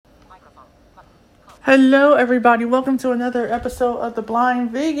Hello, everybody. Welcome to another episode of The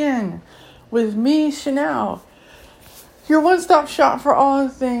Blind Vegan with me, Chanel. Your one-stop shop for all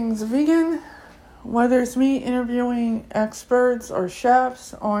things vegan, whether it's me interviewing experts or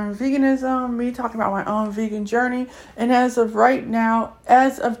chefs on veganism, me talking about my own vegan journey. And as of right now,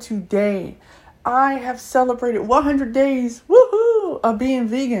 as of today, I have celebrated 100 days, of being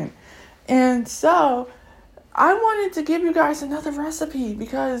vegan. And so I wanted to give you guys another recipe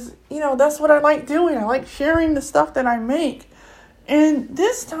because, that's what I like doing. I like sharing the stuff that I make. And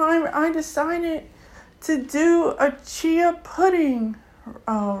this time I decided to do a chia pudding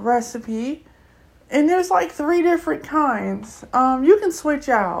recipe. And there's like 3 different kinds. You can switch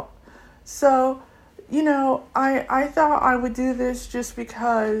out. So, I thought I would do this just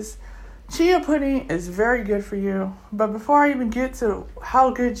because chia pudding is very good for you. But before I even get to how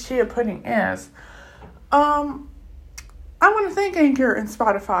good chia pudding is, I want to thank Anchor and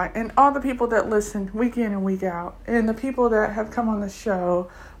Spotify and all the people that listen week in and week out, and the people that have come on the show,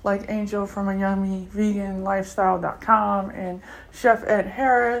 like Angel from a Yummy Vegan Lifestyle.com and Chef Ed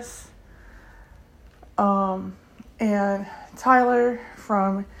Harris, and Tyler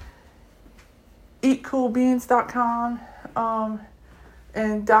from EatCoolBeans.com,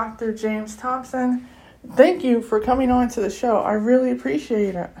 and Dr. James Thompson. Thank you for coming on to the show. I really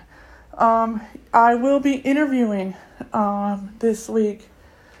appreciate it. I will be interviewing this week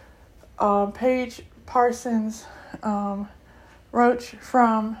Paige Parsons Roach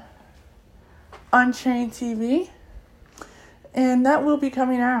from Unchained TV, and that will be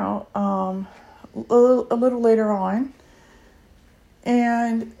coming out a little later on.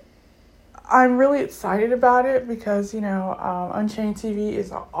 And I'm really excited about it because Unchained TV is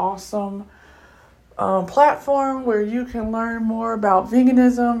an awesome platform where you can learn more about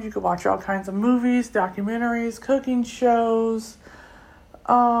veganism. You can watch all kinds of movies, documentaries, cooking shows.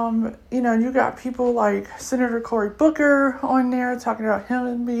 You got people like Senator Cory Booker on there talking about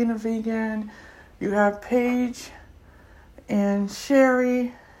him being a vegan. You have Paige and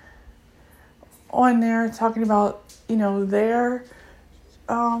Sherry on there talking about, their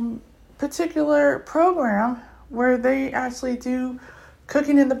particular program where they actually do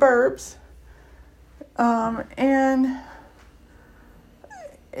cooking in the burbs. And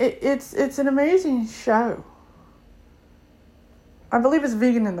it's an amazing show. I believe it's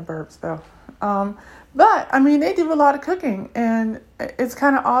Vegan in the Burbs though. But they do a lot of cooking, and it's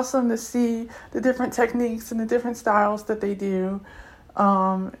kind of awesome to see the different techniques and the different styles that they do.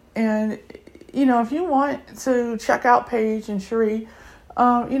 And if you want to check out Paige and Cherie,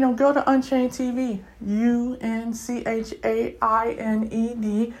 go to Unchained TV, UNCHAINED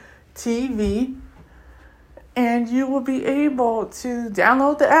TV. And you will be able to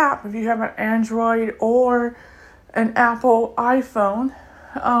download the app if you have an Android or an Apple iPhone,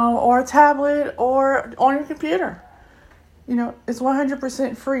 or a tablet, or on your computer. It's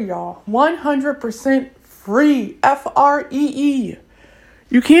 100% free, y'all. 100% free. FREE.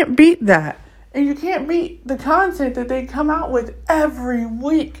 You can't beat that. And you can't beat the content that they come out with every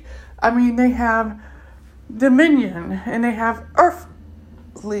week. They have Dominion, and they have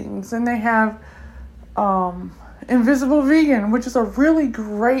Earthlings, and they have Invisible Vegan, which is a really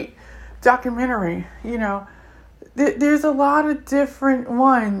great documentary. There's a lot of different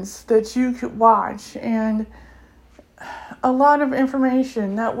ones that you could watch, and a lot of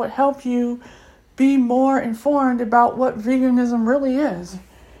information that would help you be more informed about what veganism really is.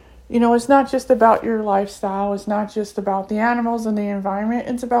 It's not just about your lifestyle. It's not just about the animals and the environment.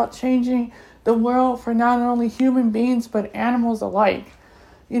 It's about changing the world for not only human beings, but animals alike.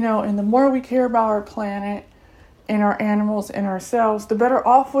 And the more we care about our planet and our animals and ourselves, the better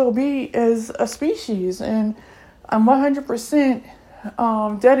off we'll be as a species. And I'm 100%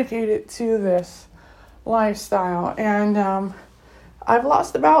 dedicated to this lifestyle. And I've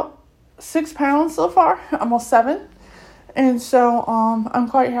lost about 6 pounds so far, almost 7. And so I'm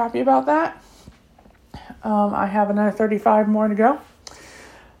quite happy about that. I have another 35 more to go.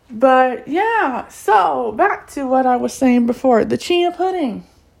 But yeah, so back to what I was saying before, the chia pudding.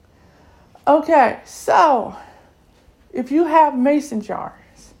 Okay, so if you have mason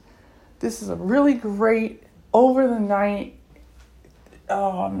jars, this is a really great over the night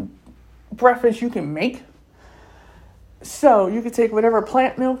breakfast you can make. So you can take whatever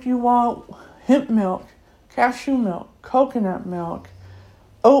plant milk you want, hemp milk, cashew milk, coconut milk,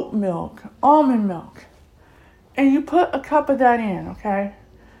 oat milk, almond milk, and you put a cup of that in, okay,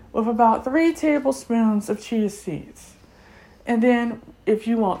 with about 3 tablespoons of chia seeds. And then if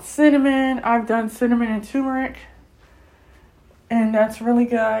you want cinnamon, I've done cinnamon and turmeric, and that's really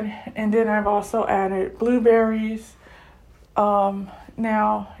good. And then I've also added blueberries,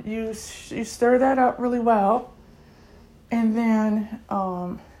 Now you stir that up really well, and then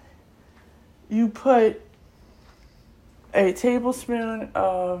you put a tablespoon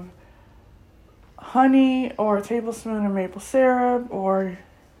of honey or a tablespoon of maple syrup, or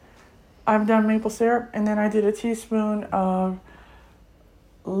I've done maple syrup, and then I did a teaspoon of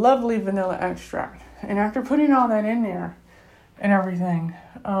lovely vanilla extract. And after putting all that in there and everything,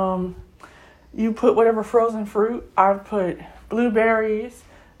 you put whatever frozen fruit. I've put blueberries,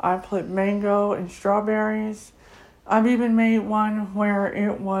 I put mango and strawberries. I've even made one where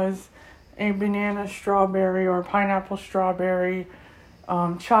it was a banana strawberry or pineapple strawberry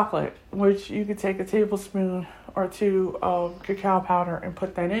chocolate, which you could take a tablespoon or two of cacao powder and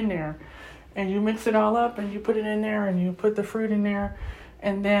put that in there. And you mix it all up and you put it in there and you put the fruit in there,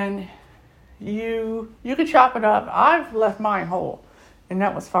 and then you could chop it up. I've left mine whole, and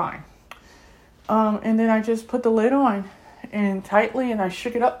that was fine. And then I just put the lid on and tightly, and I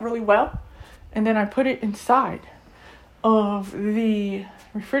shook it up really well, and then I put it inside of the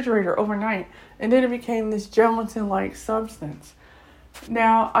refrigerator overnight, and then it became this gelatin-like substance.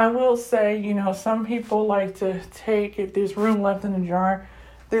 Now, I will say, some people like to take, if there's room left in the jar,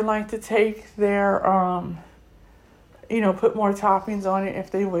 they like to take their, put more toppings on it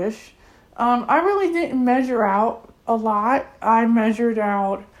if they wish. I really didn't measure out a lot. I measured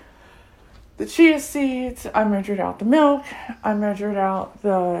out the chia seeds, I measured out the milk, I measured out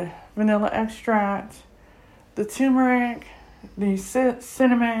the vanilla extract, the turmeric, the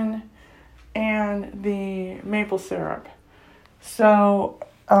cinnamon, and the maple syrup. So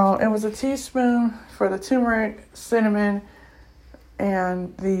it was a teaspoon for the turmeric, cinnamon,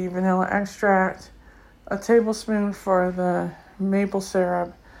 and the vanilla extract, a tablespoon for the maple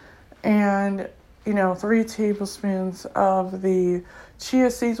syrup, and 3 tablespoons of the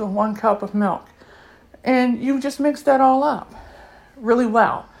chia seeds with 1 cup of milk. And you just mix that all up really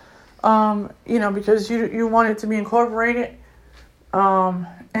well. Because you want it to be incorporated. And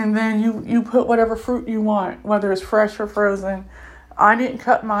then you put whatever fruit you want, whether it's fresh or frozen. I didn't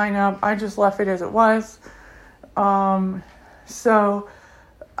cut mine up. I just left it as it was. So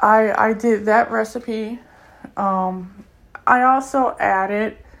I did that recipe. I also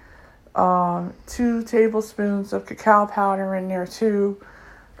added 2 tablespoons of cacao powder in there too.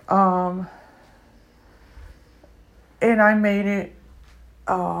 And I made it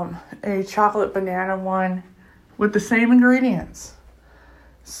a chocolate banana one with the same ingredients.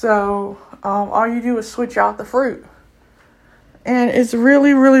 So all you do is switch out the fruit. And it's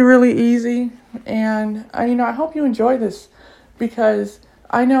really, really, really easy. And I hope you enjoy this, because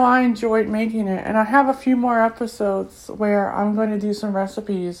I know I enjoyed making it. And I have a few more episodes where I'm going to do some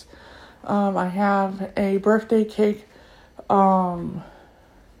recipes. I have a birthday cake, no-bake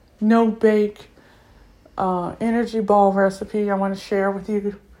energy ball recipe I want to share with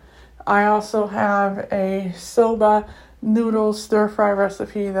you. I also have a soba noodle stir-fry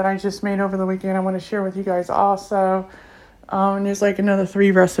recipe that I just made over the weekend I want to share with you guys also. And there's another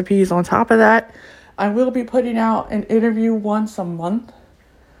 3 recipes on top of that. I will be putting out an interview once a month.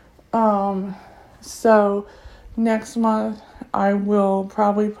 So next month I will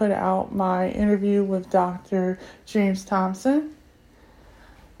probably put out my interview with Dr. James Thompson.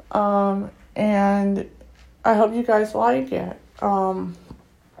 And I hope you guys like it.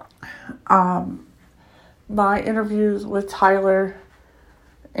 My interviews with Tyler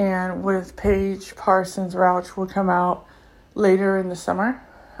and with Paige Parsons Rauch will come out later in the summer.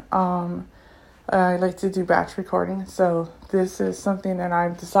 I like to do batch recording, so this is something that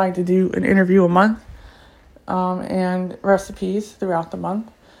I've decided to do an interview a month, and recipes throughout the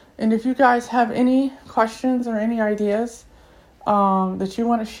month. And if you guys have any questions or any ideas that you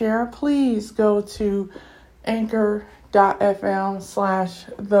want to share, please go to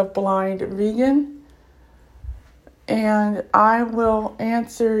anchor.fm/theblindvegan, and I will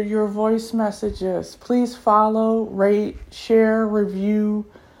answer your voice messages. Please follow, rate, share, review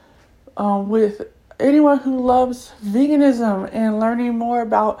with anyone who loves veganism and learning more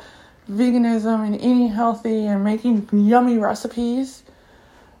about veganism and eating healthy and making yummy recipes.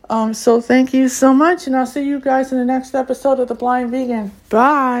 So thank you so much, and I'll see you guys in the next episode of The Blind Vegan.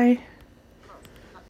 Bye.